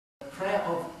prayer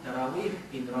of Taraweeh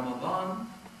in Ramadan,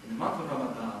 in the month of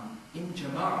Ramadan, in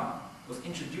Jama'ah, was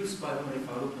introduced by Umar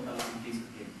Farooq and Allah be pleased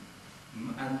with him.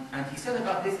 And he said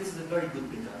about this is a very good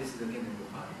bid'ah. This is again in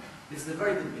Bukhari. This is a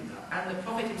very good bid'ah. And the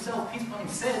Prophet himself, peace upon him,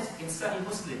 said in Sahih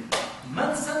Muslim,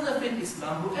 Man sanna fil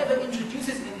Islam, whoever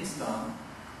introduces in Islam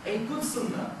a good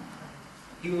sunnah,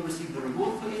 he will receive the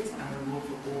reward for it and the reward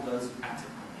for all those who act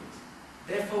upon it.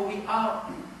 Therefore, we are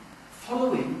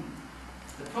following,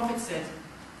 the Prophet said,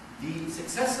 the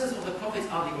successors of the Prophets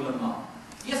are the ulama.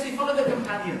 Yes, we follow the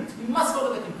companions. We must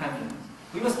follow the companions.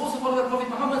 We must also follow the Prophet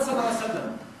Muhammad sallallahu alaihi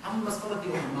wasallam, and we must follow the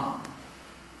ulama.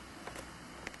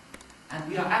 And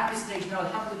we are at this stage now,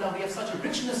 alhamdulillah, we have such a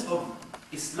richness of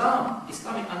Islam,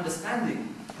 Islamic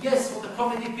understanding. Yes, what the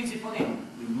Prophet did, peace upon him,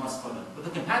 we must follow. What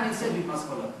the companions said, we must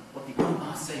follow. What the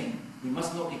ulama are saying, we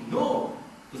must not ignore.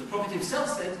 Because the Prophet himself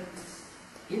said,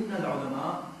 Inna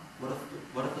al-ulama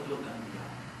warathatul anbiya.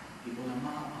 The ulama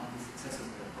are the successors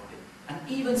of the Prophet. And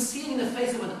even seeing the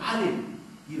face of an alim,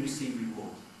 you receive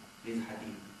reward. There's a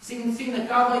hadith. Seeing the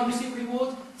Kaaba, you receive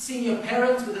reward. Seeing your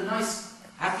parents with a nice,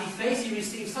 happy face, you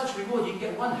receive such reward. You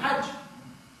get one hajj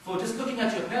for just looking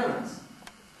at your parents.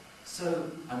 So,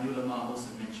 and the ulama also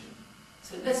mentioned.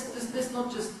 So let's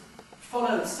not just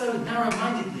follow so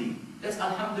narrow-mindedly. Let's,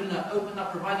 alhamdulillah, open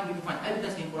up, providing we can find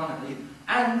evidence in Quran and Hadith.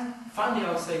 And finally,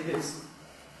 I will say this.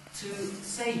 To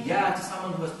say ya to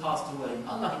someone who has passed away,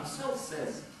 Allah himself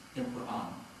says in Quran,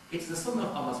 it's the sunnah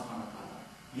of Allah subhanahu wa ta'ala.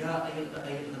 Ya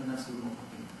ayyuhan nasul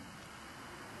mu'min.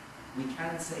 We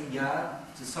can say ya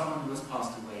to someone who has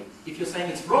passed away. If you're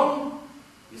saying it's wrong,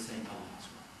 you're saying Allah is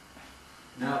wrong.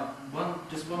 Now,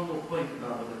 just one more point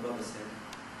about what the brother said.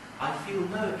 I feel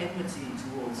no enmity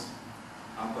towards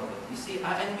our brother. You see,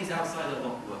 our enemies outside are a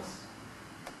lot worse.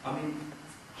 I mean,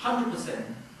 100%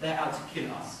 they're out to kill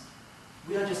us.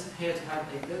 We are just here to have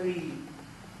a very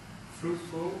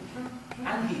fruitful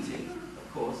and heated,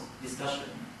 of course, discussion.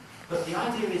 But the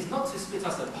idea is not to split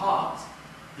us apart.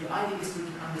 The idea is to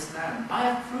understand. I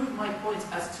have proved my points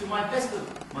as to my best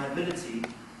of my ability,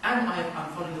 and I'm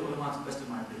following the ulama to the best of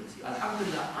my ability.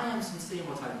 Alhamdulillah, I am sincere in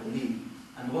what I believe.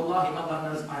 And wallahi, Allah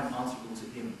knows I am answerable to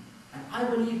him. And I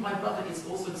believe my brother is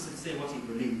also sincere in what he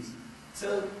believes.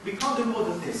 So we can't do more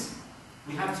than this.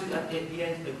 We have to, at the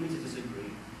end, agree to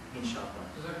disagree, inshallah.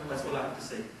 That's all I have to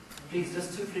say. Please,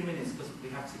 just 2-3 minutes, because we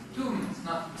have to. 2 minutes,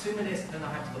 not 2 minutes, then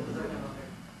I have to go to the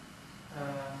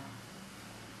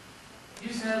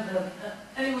You said that,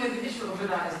 anyway, the issue of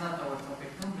bid'ah is not our topic.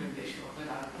 Don't bring the issue of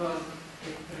bid'ah, because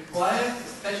it requires a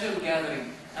special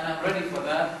gathering, and I'm ready for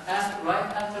that, right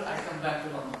after I come back to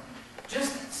London.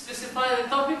 Just specify the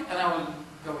topic, and I will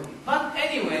go with you. But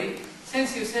anyway,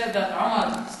 since you said that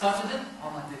Umar started it,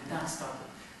 Umar did not start it.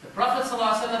 The Prophet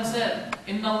ﷺ said,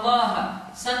 إِنَّ اللَّهَ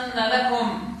سَنَّ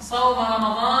لَكُمْ صَوْمَ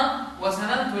رَمَضَانَ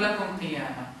وَسَنَنْتُ لَكُمْ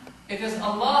قِيَامًا. It is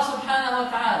Allah subhanahu wa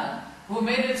ta'ala who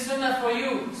made it sunnah for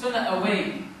you, sunnah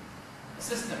away, a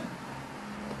system,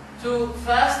 to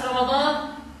fast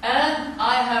Ramadan, and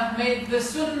I have made the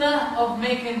sunnah of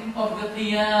making of the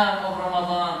qiyam of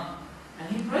Ramadan. And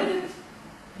he prayed it.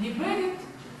 And he prayed it.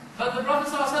 But the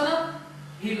Prophet ﷺ,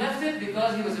 he left it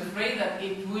because he was afraid that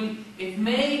it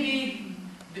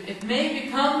may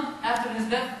become, after his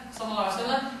death,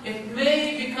 ﷺ, it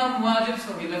may become wajib,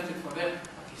 so he left it for there.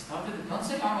 But he started it. Don't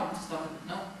say Umar started it.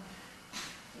 No.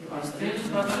 You are still,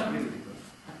 brother,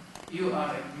 you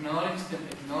are still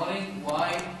ignoring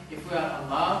why, if we are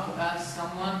allowed to ask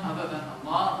someone other than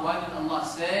Allah, why did Allah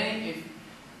say,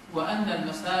 وَأَنَّ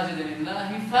الْمَسَاجِدَ لِلَّهِ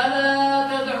فَلَا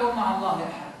تَدْعُوا مَعَ اللَّهِ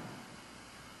أَحَدًا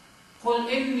قُلْ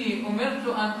إِنِّي أُمِرْتُ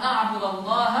أَنْ أَعْبُدَ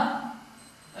اللَّهَ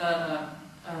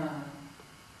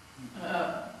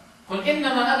قُلْ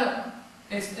إِنَّمَا أَدْعُوا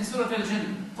in Surah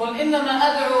Al-Jinn, قُلْ إِنَّمَا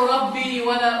أَدْعُوا رَبِّي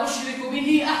وَلَا أُشْرِكُ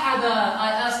بِهِ أَحَدًا.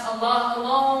 I ask Allah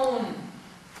alone.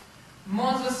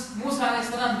 Musa a.s.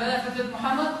 benefited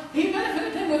Muhammad. He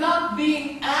benefited him without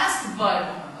being asked by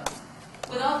Muhammad.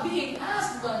 Without being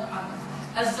asked by Muhammad.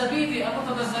 Al-Zabidi,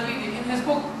 Al-Murtada al-Zabidi, in his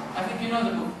book, I think you know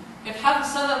the book,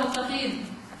 إبحاث السادة المتقين,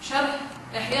 شرح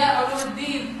إحياء علوم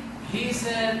الدين, he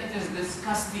said it is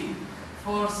disgusting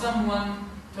for someone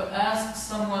to ask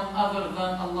someone other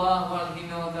than Allah while he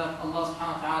knows that Allah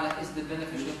subhanahu wa ta'ala is the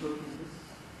beneficial.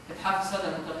 إبحاث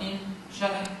السادة المتقين,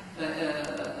 شرح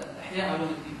إحياء علوم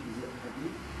الدين.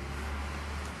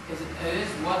 It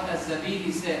is what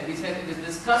Al-Zabidi said. He said it is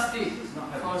disgusting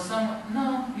for someone.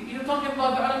 No, you're talking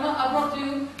about the ulama. I brought to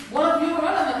you one of your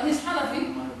ulama. He's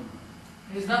Hanafi.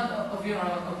 He's not of your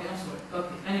ulama. Okay, I'm sorry.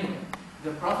 Okay, anyway.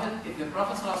 If the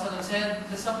Prophet ﷺ said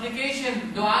the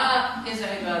supplication, dua is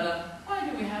ibadah, why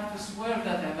do we have to swear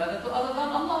that ibadah to other than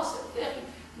Allah?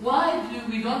 Why do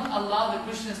we don't allow the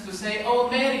Christians to say, oh,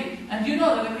 Mary? And you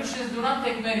know that the Christians do not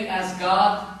take Mary as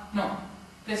God. No.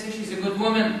 They say she's a good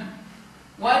woman.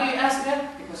 Why do you ask her?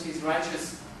 Because she's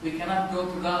righteous. We cannot go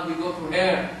to God, we go to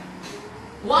her.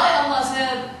 Why Allah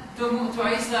said to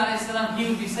Isa alayhi salam, He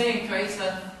will be saying to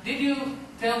Isa, did you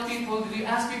tell people, did you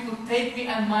ask people, take me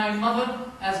and my mother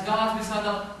as gods beside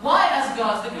Allah? Why as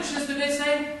gods? The Christians today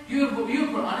say, your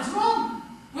Quran is wrong.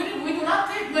 We do not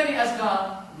take Mary as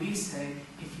God. We say,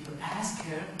 if you ask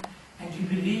her, and you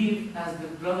believe, as the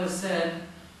brother said,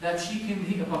 that she can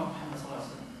hear about Muhammad sallallahu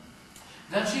alaihi wasallam,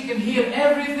 that she can hear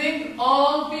everything,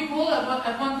 all people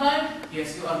at one time,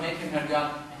 yes, you are making her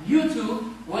God. And you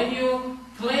too, when you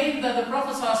claim that the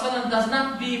Prophet ﷺ does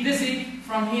not be busy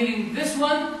from hearing this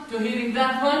one to hearing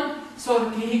that one, so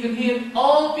he can hear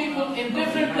all people in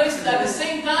different places at the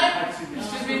same time.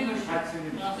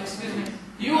 Excuse me.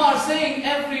 You are saying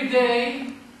every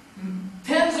day,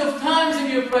 tens of times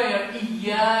in your prayer,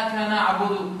 إِيَّاكَ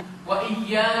نَعْبُدُ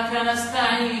وَإِيَّاكَ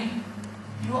نَسْتَعِينُ.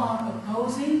 You are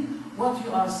opposing what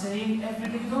you are saying every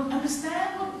day. You don't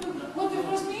understand what the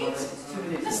verse means.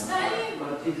 Nasta'in.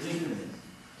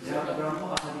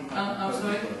 I'm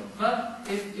sorry, but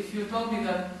if you told me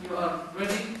that you are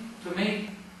ready to make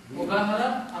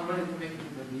mubahala, I'm ready to make it.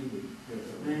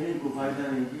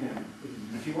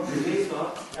 If you want to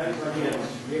start, everybody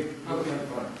else.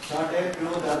 ਸਾਡੇ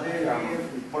ਪਿਓ ਦਾਦੇ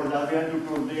ਪੜਦਾਦਿਆਂ ਨੂੰ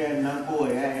ਟੁੱਟਦੇ ਐ ਨਾ ਕੋਈ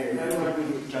ਹੈ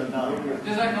ਚੱਲਦਾ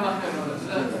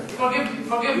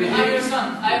Forgive me, I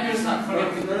am your son,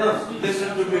 forgive me. Listen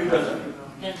to me, brother.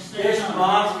 This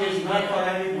mosque is not for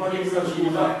anybody to see.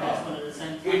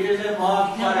 It is a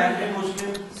mosque for every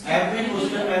Muslim. Every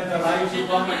Muslim has the right to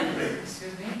come and pray.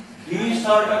 These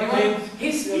sort of things.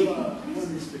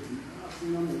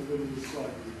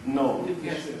 No.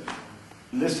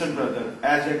 Listen, brother.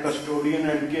 As a custodian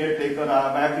and caretaker, I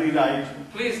have every right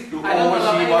to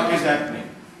oversee what is happening.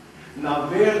 Now,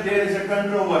 where there is a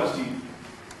controversy,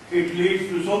 it leads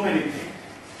to so many things.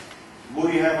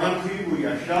 We have Hanfi, we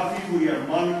have Shafi, we have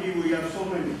Maliki, we have so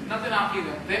many things. Not in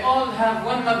Aqidah. They all have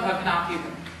one madhab in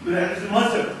Aqidah. There is a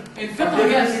mazhab. In fiqh,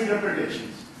 yes.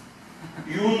 Interpretations.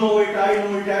 You know it, I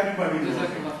know it, everybody knows it.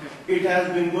 It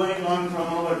has been going on from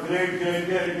our great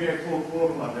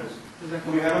forefathers.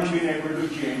 We haven't been able to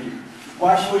change it.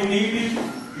 What we need is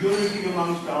unity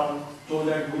amongst all so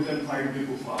that we can fight the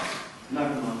kuffar,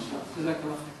 not amongst us.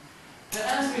 To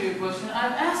answer your question,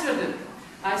 I've answered it.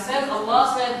 I said,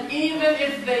 Allah said, even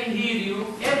if they hear you,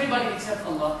 everybody except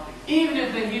Allah, even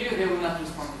if they hear you, they will not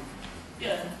respond to you.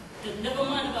 Yeah. Never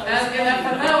mind about And in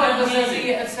Al-Fatawa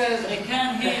it says, the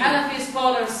Hanafi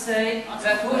scholars say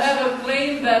that whoever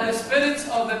claimed that the spirits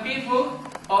of the people,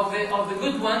 of the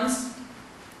good ones,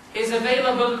 is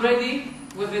available ready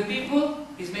with the people,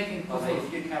 he's making kufr.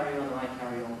 If you carry on and I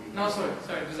carry on. No, sorry,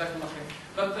 Jazakallah khair.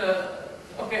 But,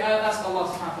 okay, I'll ask Allah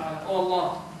subhanahu wa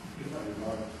ta'ala.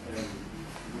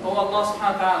 Oh Allah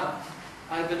subhanahu wa ta'ala,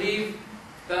 I believe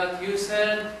that you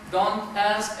said, don't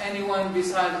ask anyone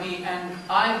beside me. And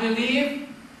I believe,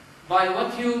 by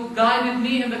what you guided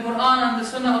me in the Quran and the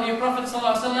Sunnah of your Prophet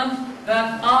ﷺ,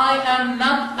 that I am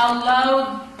not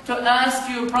allowed to ask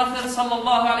your Prophet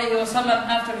ﷺ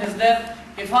after his death.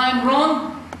 If I am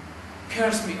wrong,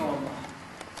 curse me, O Allah.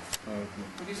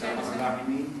 Would you say the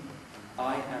same?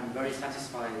 I am very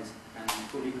satisfied and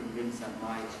fully convinced that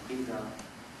my aqidah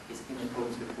is in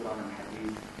accordance with Quran and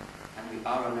Hadith, and we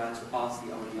are allowed to ask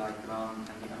the awliya ikram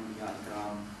and the anbiya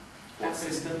ikram for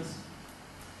assistance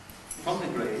from the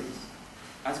graves,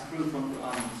 as proved from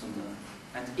Quran and Sunnah.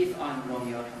 And if I am wrong,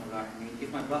 Ya Arhamar Rahimin,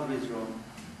 if my brother is wrong,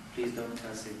 please don't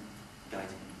curse him, guide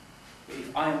him. But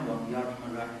if I am wrong, Ya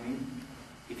Arhamar Rahimin,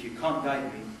 if you can't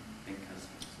guide me, then curse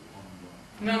me.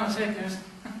 No, say curse.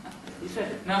 You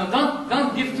said it. No,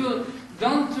 don't give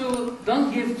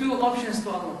two options to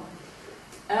Allah.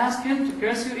 Ask him to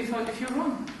curse you if you're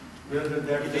wrong.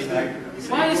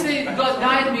 Why do you say, God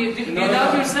guide me? Do you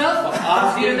doubt yourself?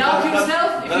 Do you doubt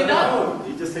yourself? If you doubt,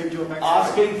 you just take your back.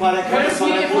 Asking for a curse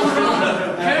me if I'm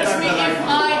wrong. Curse me if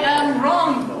I am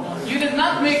wrong. You did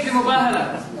not make the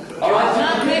mubahala. You did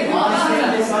not make mubahala.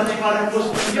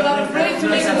 You are afraid to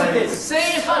make it.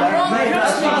 Say if I'm wrong,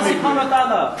 curse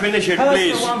me. Finish it, Curse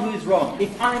please. the one who is wrong.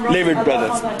 If I'm wrong, Leave it, Allah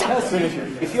brothers. subhanahu wa ta'ala curse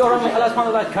you. If you're wrong, Allah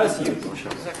subhanahu wa ta'ala curse you.